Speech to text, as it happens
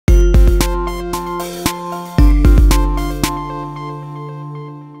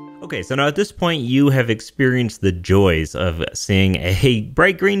Okay, so now at this point you have experienced the joys of seeing a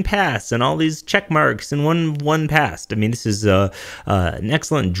bright green pass and all these check marks and one passed. I mean, this is an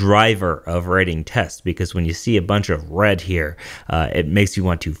excellent driver of writing tests, because when you see a bunch of red here, it makes you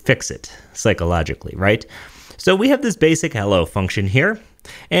want to fix it psychologically, right? So we have this basic hello function here,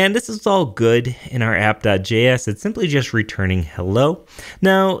 and this is all good in our app.js. It's simply just returning hello.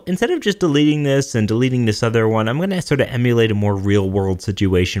 Now, instead of just deleting this and deleting this other one, I'm going to sort of emulate a more real world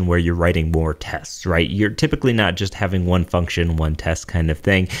situation where you're writing more tests, right? You're typically not just having one function, one test kind of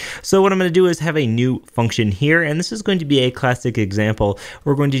thing. So what I'm going to do is have a new function here, and this is going to be a classic example.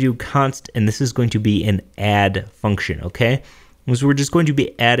 We're going to do const, and this is going to be an add function, okay? So we're just going to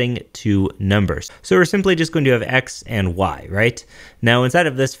be adding two numbers. So we're simply just going to have x and y, right? Now inside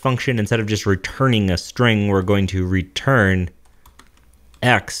of this function, instead of just returning a string, we're going to return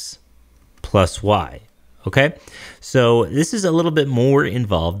x plus y, okay? So this is a little bit more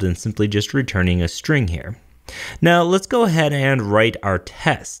involved than simply just returning a string here. Now let's go ahead and write our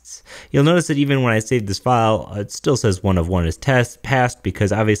tests. You'll notice that even when I save this file, it still says 1 of 1 is passed,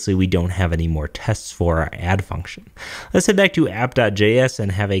 because obviously we don't have any more tests for our add function. Let's head back to app.js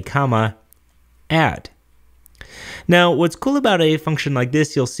and have a comma add. Now, what's cool about a function like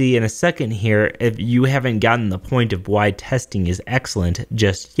this, you'll see in a second here, if you haven't gotten the point of why testing is excellent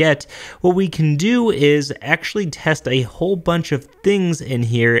just yet, what we can do is actually test a whole bunch of things in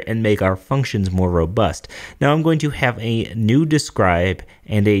here and make our functions more robust. Now, I'm going to have a new describe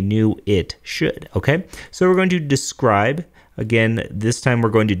and a new it should, okay? So we're going to describe, again, this time we're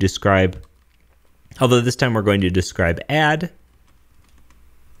going to describe, although this time we're going to describe add.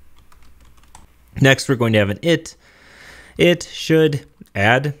 Next, we're going to have an it. It should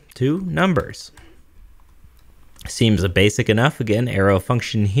add two numbers. Seems basic enough. Again, arrow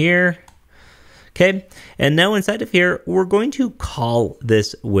function here. Okay, and now inside of here, we're going to call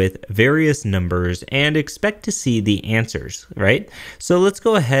this with various numbers and expect to see the answers, right? So let's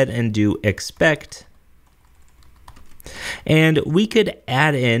go ahead and do expect. And we could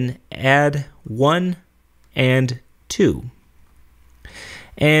add 1 and 2.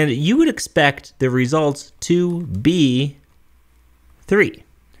 And you would expect the results to be 3,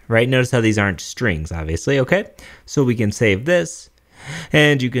 right? Notice how these aren't strings, obviously, okay? So we can save this,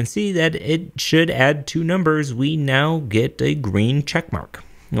 and you can see that it should add two numbers. We now get a green check mark.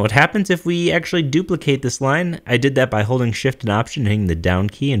 What happens if we actually duplicate this line? I did that by holding Shift and Option, hitting the down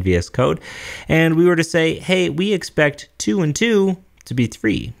key in VS Code, and we were to say, hey, we expect 2 and 2 to be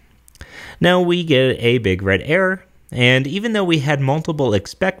 3. Now we get a big red error. And even though we had multiple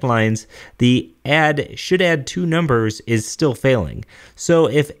expect lines, the add should add two numbers is still failing. So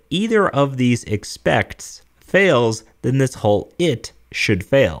if either of these expects fails, then this whole it should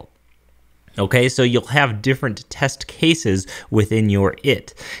fail. Okay, so you'll have different test cases within your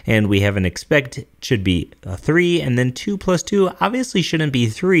it. And we have an expect should be 3, and then 2 plus 2 obviously shouldn't be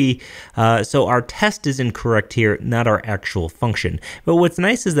 3. So our test is incorrect here, not our actual function. But what's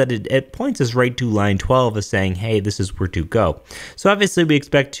nice is that it points us right to line 12 as saying, hey, this is where to go. So obviously we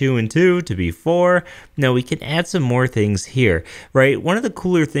expect 2 and 2 to be 4. Now we can add some more things here, right? One of the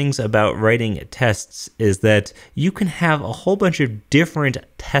cooler things about writing tests is that you can have a whole bunch of different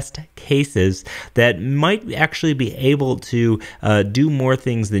test cases that might actually be able to do more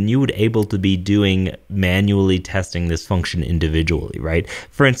things than you would able to be doing manually testing this function individually, right?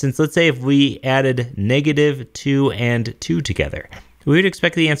 For instance, let's say if we added -2 and 2 together, we would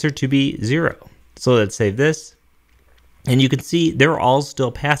expect the answer to be 0. So let's save this. And you can see they're all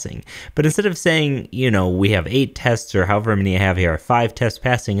still passing. But instead of saying, you know, we have 8 tests or however many I have here, 5 tests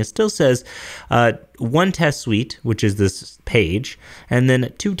passing, it still says 1 test suite, which is this page, and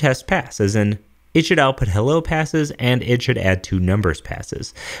then 2 tests pass, as in it should output hello passes and it should add 2 numbers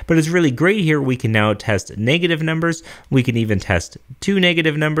passes. But it's really great here. We can now test negative numbers. We can even test 2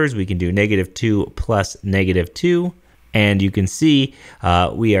 negative numbers. We can do -2 plus -2. And you can see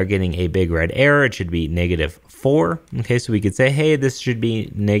we are getting a big red error. It should be -4. Okay, so we could say, hey, this should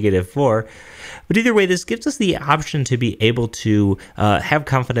be -4. But either way, this gives us the option to be able to have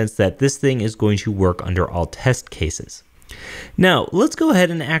confidence that this thing is going to work under all test cases. Now, let's go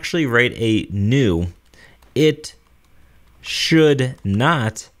ahead and actually write a new it should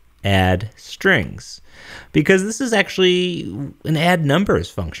not add strings, because this is actually an add numbers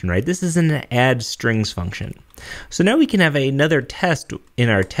function, right? This is an add strings function. So now we can have another test in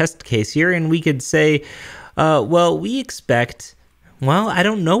our test case here, and we could say, well, we expect, well, I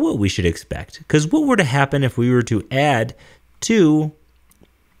don't know what we should expect, because what were to happen if we were to add 2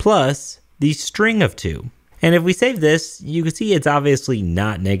 plus the string of 2? And if we save this, you can see it's obviously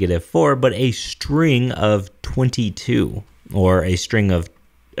not -4, but a string of 22, or a string of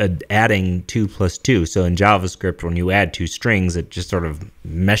adding 2 plus 2. So in JavaScript, when you add two strings, it just sort of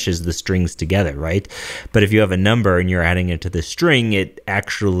meshes the strings together, right? But if you have a number and you're adding it to the string, it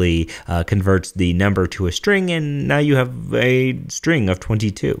actually converts the number to a string, and now you have a string of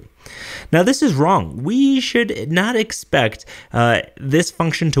 22. Now this is wrong. We should not expect this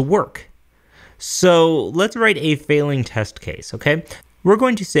function to work. So let's write a failing test case, okay? We're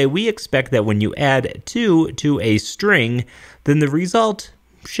going to say we expect that when you add 2 to a string, then the result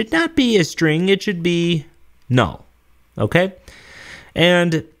should not be a string, it should be null, okay?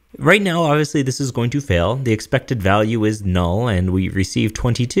 And right now, obviously, this is going to fail. The expected value is null, and we receive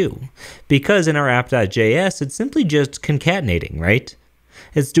 22. Because in our app.js, it's simply just concatenating, right?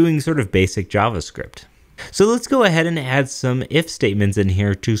 It's doing sort of basic JavaScript. So let's go ahead and add some if statements in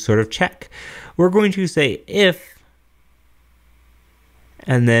here to sort of check. We're going to say if,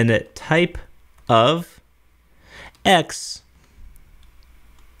 and then type of x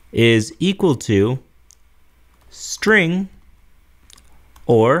is equal to string,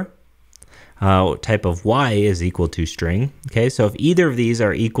 or type of y is equal to string. Okay, so if either of these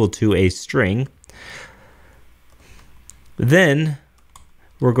are equal to a string, then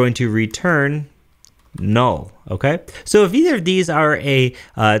we're going to return null, okay? So if either of these are a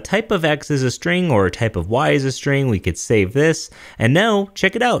type of x is a string or a type of y is a string, we could save this. And now,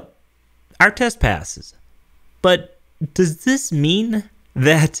 check it out. Our test passes. But does this mean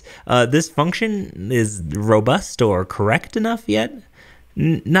that this function is robust or correct enough yet?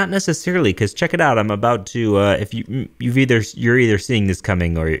 Not necessarily, because check it out. I'm about to, if you're either seeing this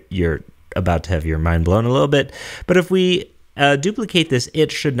coming or you're about to have your mind blown a little bit. But if we duplicate this,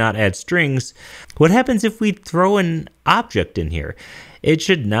 it should not add strings. What happens if we throw an object in here? It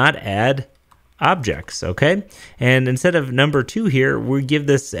should not add objects, okay? And instead of number 2 here, we give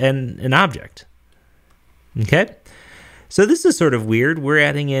this an object, okay? So this is sort of weird. We're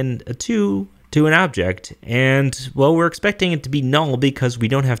adding in a 2 to an object, and well, we're expecting it to be null because we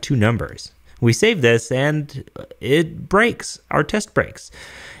don't have two numbers. We save this and it breaks. Our test breaks.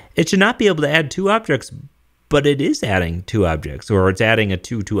 It should not be able to add two objects, but it is adding two objects, or it's adding a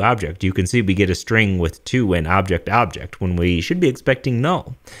 2 to object. You can see we get a string with 2 and object when we should be expecting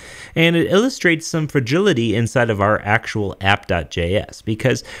null. And it illustrates some fragility inside of our actual app.js,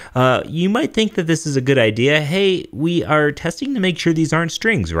 because you might think that this is a good idea. Hey, we are testing to make sure these aren't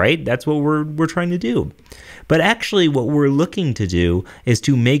strings, right? That's what we're trying to do. But actually what we're looking to do is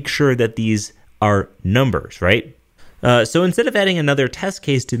to make sure that these are numbers, right? So instead of adding another test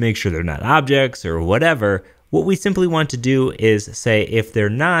case to make sure they're not objects or whatever, what we simply want to do is say if they're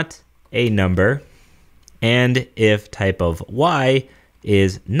not a number and if type of y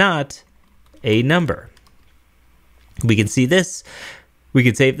is not a number. We can see this, we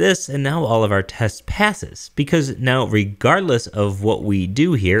can save this, and now all of our tests passes, because now regardless of what we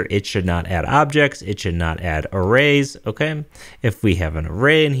do here, it should not add objects, it should not add arrays, okay? If we have an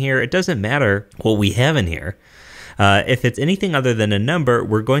array in here, it doesn't matter what we have in here. If it's anything other than a number,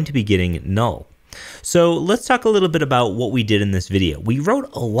 we're going to be getting null. So let's talk a little bit about what we did in this video. We wrote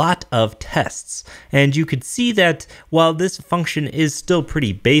a lot of tests, and you could see that while this function is still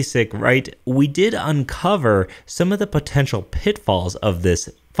pretty basic, right, we did uncover some of the potential pitfalls of this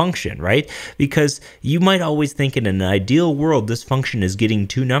function, right? Because you might always think in an ideal world this function is getting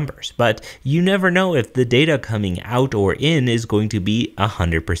two numbers, but you never know if the data coming out or in is going to be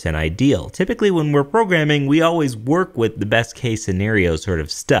 100% ideal. Typically when we're programming, we always work with the best case scenario sort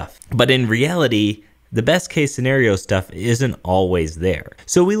of stuff, but in reality, the best case scenario stuff isn't always there.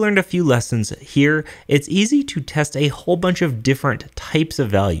 So we learned a few lessons here. It's easy to test a whole bunch of different types of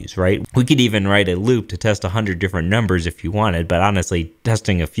values, right? We could even write a loop to test 100 different numbers if you wanted, but honestly,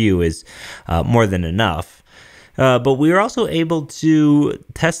 testing a few is more than enough. But we were also able to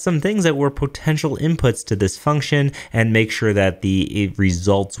test some things that were potential inputs to this function and make sure that the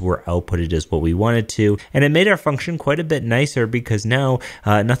results were outputted as what we wanted to. And it made our function quite a bit nicer because now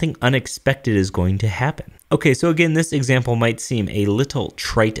nothing unexpected is going to happen. Okay, so again, this example might seem a little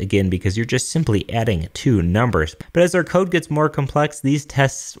trite again because you're just simply adding two numbers. But as our code gets more complex, these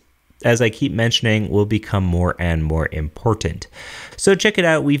tests, as I keep mentioning, will become more and more important. So check it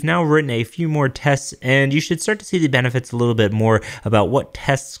out. We've now written a few more tests, and you should start to see the benefits a little bit more about what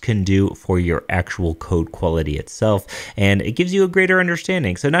tests can do for your actual code quality itself, and it gives you a greater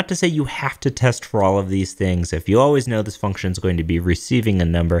understanding. So not to say you have to test for all of these things if you always know this function is going to be receiving a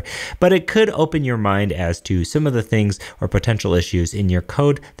number, but it could open your mind as to some of the things or potential issues in your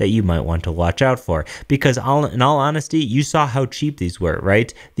code that you might want to watch out for. Because in all honesty, you saw how cheap these were,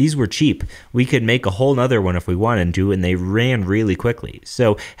 right? These were cheap. We could make a whole nother one if we wanted to, and they ran really quickly.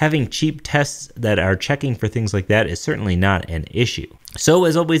 So having cheap tests that are checking for things like that is certainly not an issue. So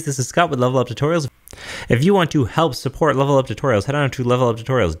as always, this is Scott with Level Up Tutorials. If you want to help support Level Up Tutorials, head on to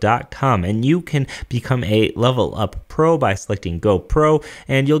leveluptutorials.com and you can become a Level Up Pro by selecting Go Pro,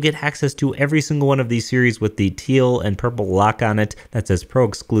 and you'll get access to every single one of these series with the teal and purple lock on it that says Pro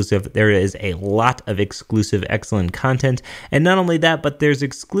Exclusive. There is a lot of exclusive, excellent content, and not only that, but there's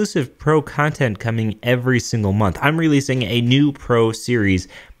exclusive Pro content coming every single month. I'm releasing a new Pro series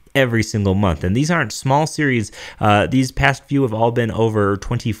every single month, and these aren't small series. These past few have all been over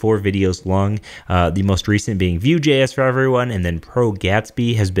 24 videos long, the most recent being Vue.js for everyone, and then Pro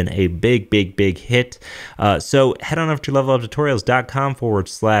Gatsby has been a big hit. So head on over to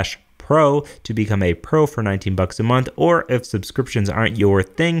leveluptutorials.com/pro to become a pro for 19 bucks a month, or if subscriptions aren't your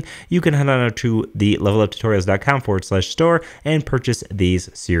thing, you can head on over to the leveluptutorials.com/store and purchase these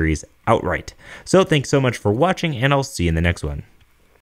series outright. So thanks so much for watching, and I'll see you in the next one.